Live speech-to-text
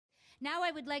Now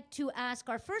I would like to ask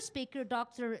our first speaker,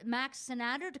 Dr. Max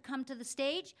Cynader, to come to the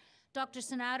stage. Dr.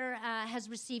 Cynader has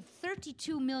received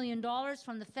 $32 million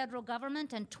from the federal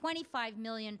government and $25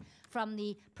 million from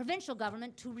the provincial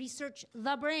government to research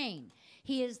the brain.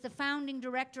 He is the founding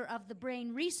director of the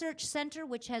Brain Research Centre,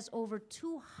 which has over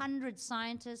 200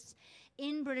 scientists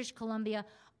in British Columbia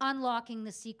unlocking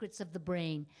the secrets of the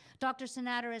brain. Dr.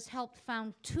 Cynader has helped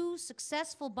found 2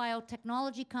 successful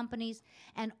biotechnology companies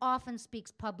and often speaks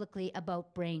publicly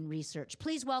about brain research.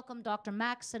 Please welcome Dr.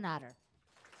 Max Cynader.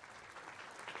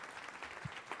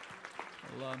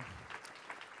 Well,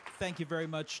 thank you very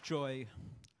much, Joy.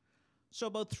 So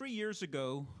about 3 years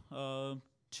ago,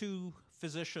 2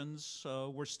 physicians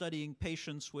were studying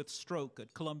patients with stroke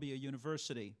at Columbia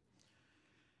University.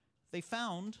 They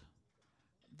found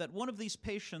that one of these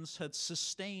patients had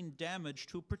sustained damage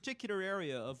to a particular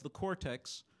area of the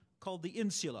cortex called the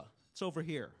insula. It's over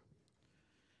here.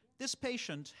 This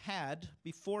patient had,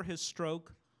 before his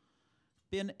stroke,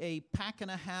 been a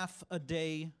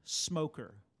pack-and-a-half-a-day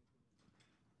smoker.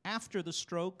 After the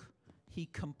stroke, he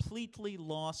completely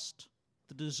lost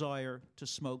the desire to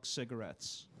smoke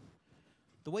cigarettes.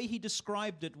 The way he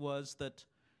described it was that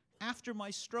after my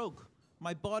stroke,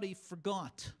 my body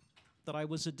forgot that I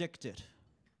was addicted.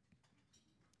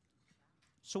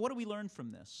 So what do we learn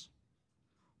from this?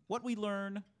 What we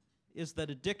learn is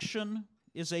that addiction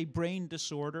is a brain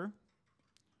disorder,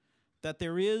 that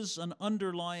there is an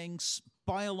underlying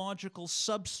biological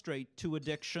substrate to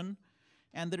addiction,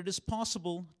 and that it is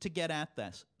possible to get at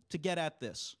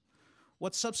this.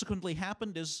 What subsequently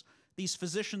happened is these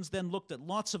physicians then looked at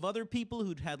lots of other people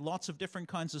who'd had lots of different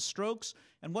kinds of strokes,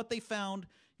 and what they found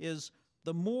is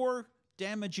the more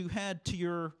damage you had to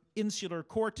your insular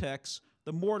cortex,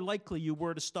 the more likely you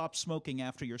were to stop smoking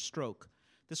after your stroke.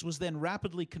 This was then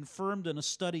rapidly confirmed in a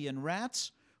study in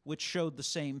rats, which showed the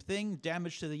same thing.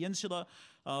 Damage to the insula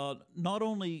not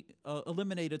only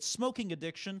eliminated smoking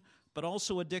addiction, but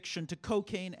also addiction to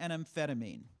cocaine and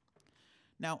amphetamine.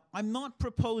 Now, I'm not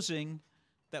proposing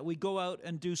that we go out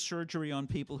and do surgery on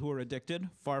people who are addicted,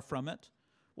 far from it.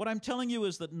 What I'm telling you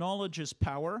is that knowledge is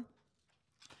power.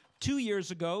 2 years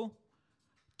ago,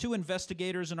 2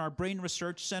 investigators in our Brain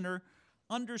Research Center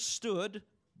understood,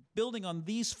 building on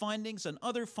these findings and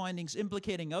other findings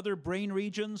implicating other brain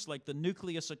regions like the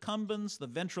nucleus accumbens, the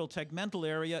ventral tegmental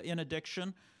area in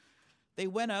addiction, they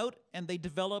went out and they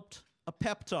developed a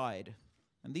peptide.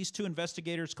 And these 2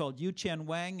 investigators called Yu-Tian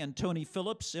Wang and Tony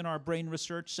Phillips in our Brain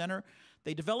Research Center,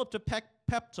 they developed a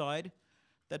peptide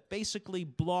that basically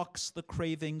blocks the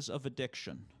cravings of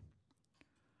addiction.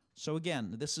 So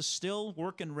again, this is still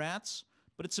work in rats,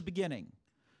 but it's a beginning.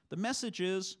 The message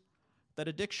is that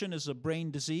addiction is a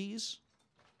brain disease,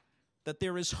 that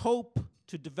there is hope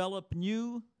to develop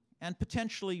new and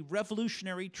potentially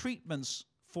revolutionary treatments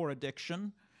for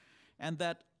addiction, and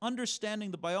that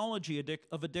understanding the biology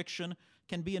of addiction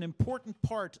can be an important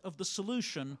part of the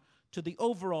solution to the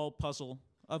overall puzzle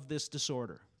of this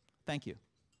disorder. Thank you.